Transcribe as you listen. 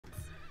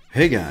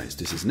Hey guys,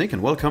 this is Nick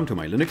and welcome to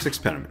my Linux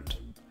experiment.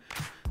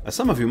 As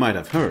some of you might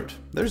have heard,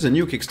 there's a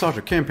new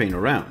Kickstarter campaign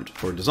around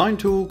for a design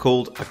tool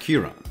called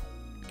Akira.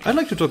 I'd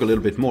like to talk a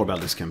little bit more about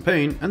this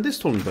campaign and this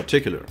tool in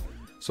particular,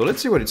 so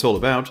let's see what it's all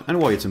about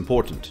and why it's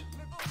important.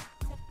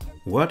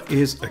 What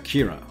is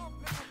Akira?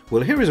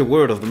 Well, here is a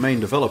word of the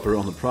main developer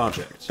on the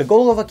project. The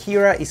goal of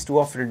Akira is to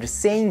offer the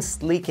same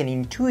sleek and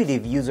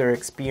intuitive user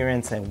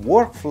experience and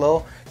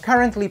workflow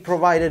currently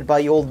provided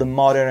by all the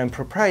modern and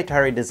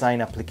proprietary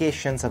design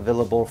applications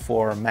available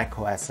for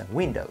macOS and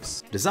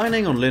Windows.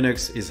 Designing on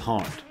Linux is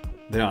hard.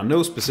 There are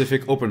no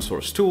specific open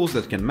source tools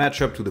that can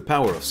match up to the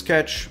power of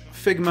Sketch,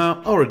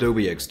 Figma or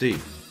Adob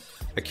XD.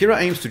 Akira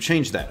aims to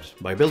change that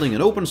by building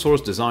an open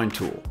source design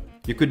tool.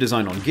 You could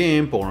design on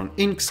GIMP or on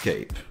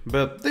Inkscape,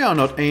 but they are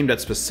not aimed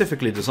at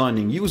specifically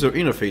designing user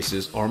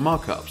interfaces or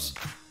mockups.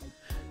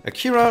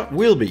 Akira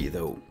will be,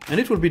 though, and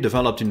it will be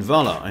developed in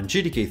Vala and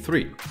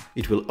GTK3.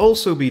 It will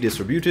also be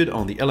distributed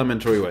on the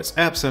elementary OS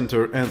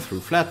AppCenter and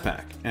through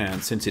Flatpak,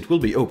 and since it will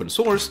be open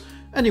source,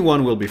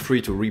 anyone will be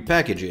free to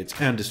repackage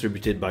it and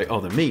distribute it by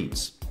other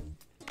means.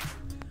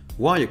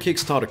 Why a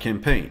Kickstarter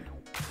campaign?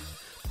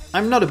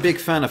 I'm not a big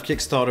fan of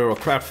Kickstarter or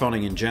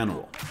crowdfunding in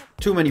general.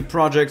 Too many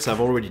projects have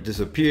already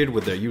disappeared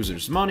with their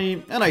users'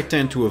 money, and I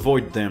tend to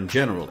avoid them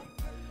generally.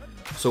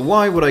 So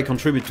why would I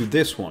contribute to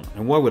this one,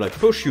 and why would I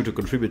push you to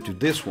contribute to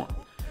this one?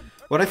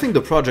 Well, I think the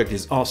project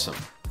is awesome.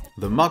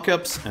 The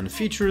mockups and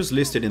features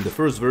listed in the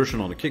first version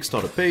on the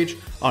Kickstarter page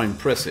are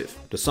impressive.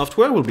 The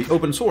software will be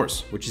open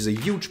source, which is a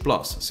huge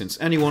plus,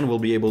 since anyone will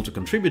be able to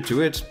contribute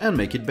to it and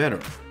make it better.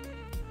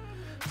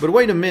 But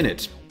wait a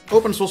minute,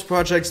 open source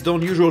projects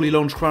don't usually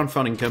launch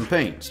crowdfunding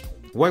campaigns.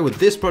 Why would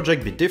this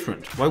project be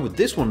different? Why would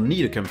this one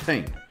need a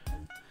campaign?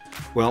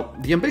 Well,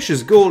 the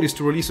ambitious goal is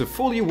to release a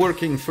fully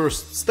working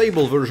first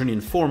stable version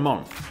in 4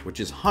 months, which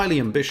is highly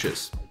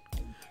ambitious.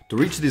 To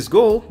reach this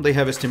goal, they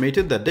have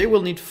estimated that they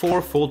will need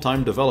 4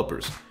 full-time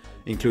developers,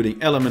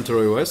 including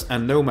elementary OS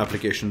and GNOME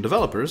application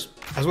developers,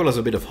 as well as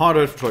a bit of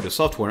hardware to try the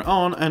software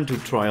on and to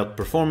try out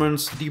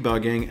performance,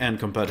 debugging and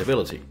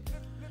compatibility.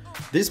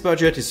 This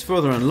budget is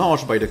further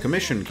enlarged by the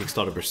commission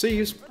Kickstarter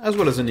receives, as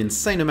well as an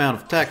insane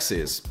amount of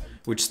taxes,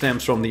 which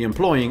stems from the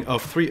employing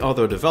of 3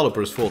 other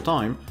developers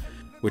full-time,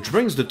 which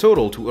brings the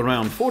total to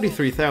around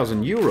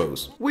 43,000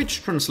 euros,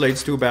 which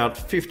translates to about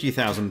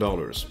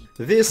 $50,000.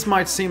 This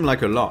might seem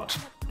like a lot,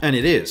 and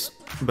it is,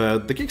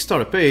 but the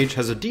Kickstarter page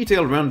has a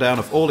detailed rundown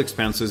of all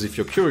expenses if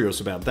you're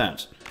curious about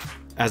that.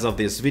 As of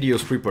this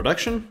video's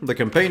pre-production, the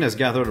campaign has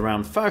gathered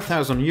around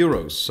 5,000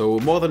 euros, so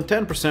more than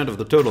 10% of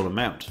the total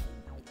amount.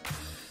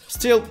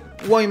 Still,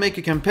 why make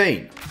a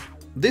campaign?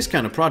 This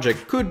kind of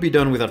project could be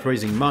done without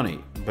raising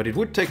money, but it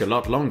would take a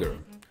lot longer.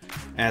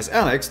 As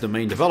Alex, the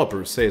main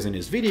developer, says in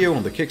his video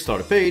on the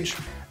Kickstarter page,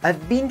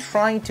 I've been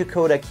trying to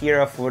code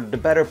Akira for the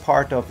better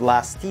part of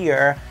last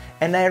year,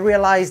 and I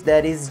realized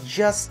that it's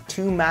just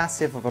too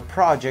massive of a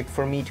project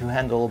for me to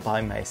handle by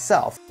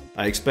myself.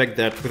 I expect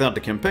that without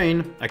the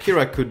campaign,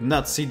 Akira could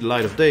not see the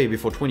light of day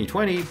before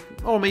 2020,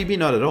 or maybe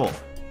not at all.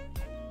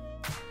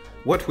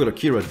 What will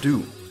Akira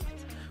do?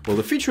 Well,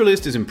 the feature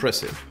list is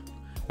impressive.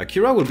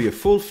 Akira will be a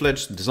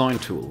full-fledged design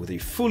tool with a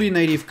fully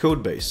native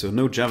codebase, so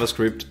no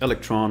JavaScript,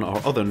 Electron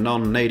or other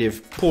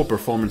non-native,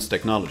 poor-performance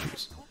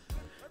technologies.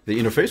 The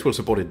interface will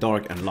support a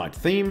dark and light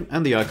theme,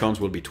 and the icons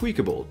will be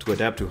tweakable to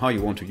adapt to how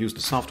you want to use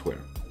the software.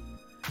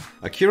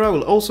 Akira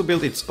will also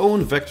build its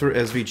own vector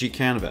SVG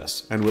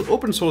canvas, and will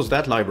open source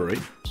that library,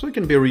 so it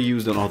can be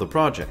reused on other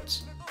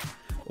projects.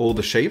 All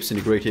the shapes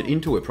integrated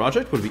into a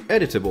project will be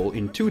editable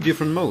in 2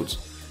 different modes,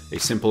 a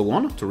simple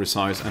one to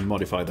resize and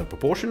modify their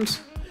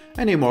proportions,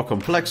 and a more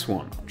complex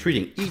one,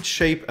 treating each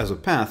shape as a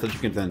path that you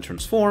can then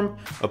transform,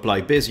 apply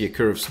Bezier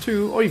curves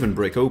to, or even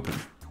break open.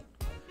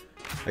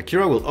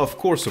 Akira will of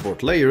course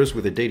support layers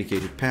with a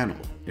dedicated panel.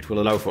 It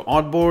will allow for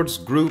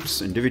artboards,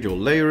 groups, individual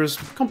layers,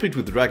 complete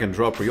with drag and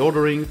drop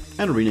reordering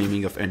and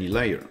renaming of any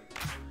layer.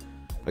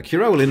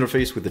 Akira will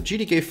interface with the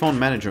GTK font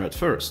manager at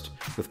first,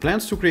 with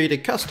plans to create a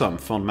custom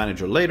font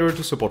manager later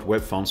to support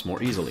web fonts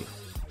more easily.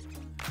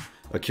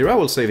 Akira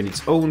will save in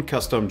its own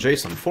custom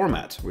JSON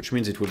format, which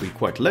means it will be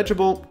quite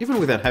legible even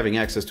without having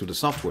access to the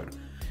software,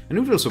 and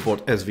it will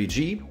support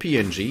SVG,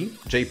 PNG,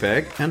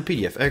 JPEG and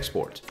PDF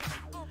export.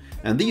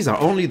 And these are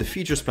only the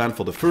features planned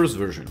for the first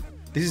version.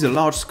 This is a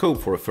large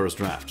scope for a first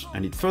draft,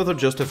 and it further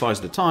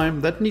justifies the time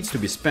that needs to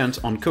be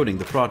spent on coding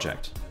the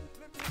project.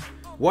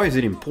 Why is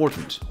it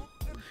important?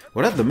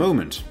 Well, at the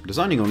moment,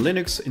 designing on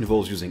Linux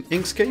involves using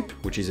Inkscape,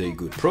 which is a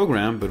good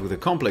program but with a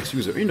complex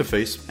user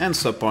interface and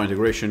subpar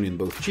integration in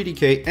both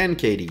GTK and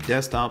KDE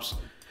desktops,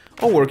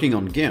 or working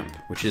on GIMP,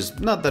 which is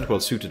not that well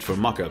suited for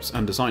mockups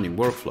and designing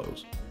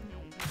workflows.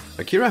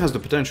 Akira has the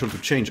potential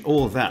to change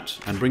all of that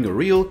and bring a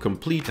real,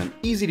 complete and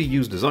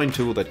easy-to-use design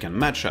tool that can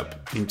match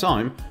up, in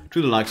time,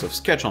 to the likes of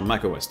Sketch on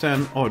macOS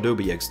X or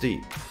Adob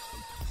XD.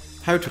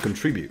 How to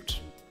contribute?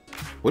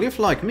 Well, if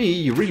like me,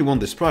 you really want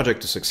this project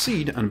to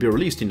succeed and be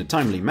released in a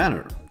timely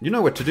manner, you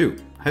know what to do.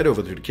 Head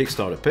over to the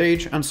Kickstarter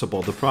page and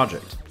support the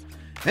project.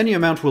 Any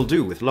amount will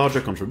do, with larger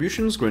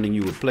contributions granting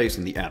you a place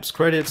in the app's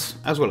credits,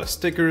 as well as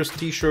stickers,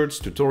 t-shirts,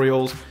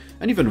 tutorials,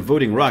 and even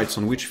voting rights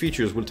on which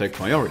features will take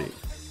priority.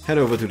 Head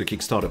over to the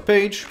Kickstarter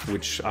page,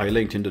 which I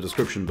linked in the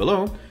description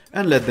below,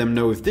 and let them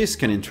know if this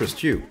can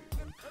interest you.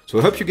 So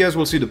I hope you guys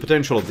will see the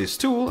potential of this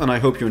tool, and I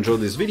hope you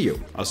enjoyed this video.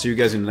 I'll see you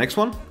guys in the next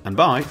one, and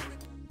bye!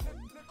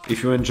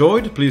 If you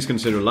enjoyed, please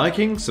consider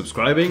liking,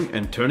 subscribing,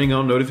 and turning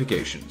on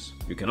notifications.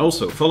 You can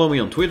also follow me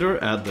on Twitter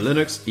at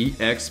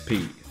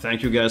TheLinuxEXP.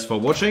 Thank you guys for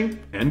watching,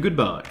 and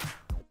goodbye!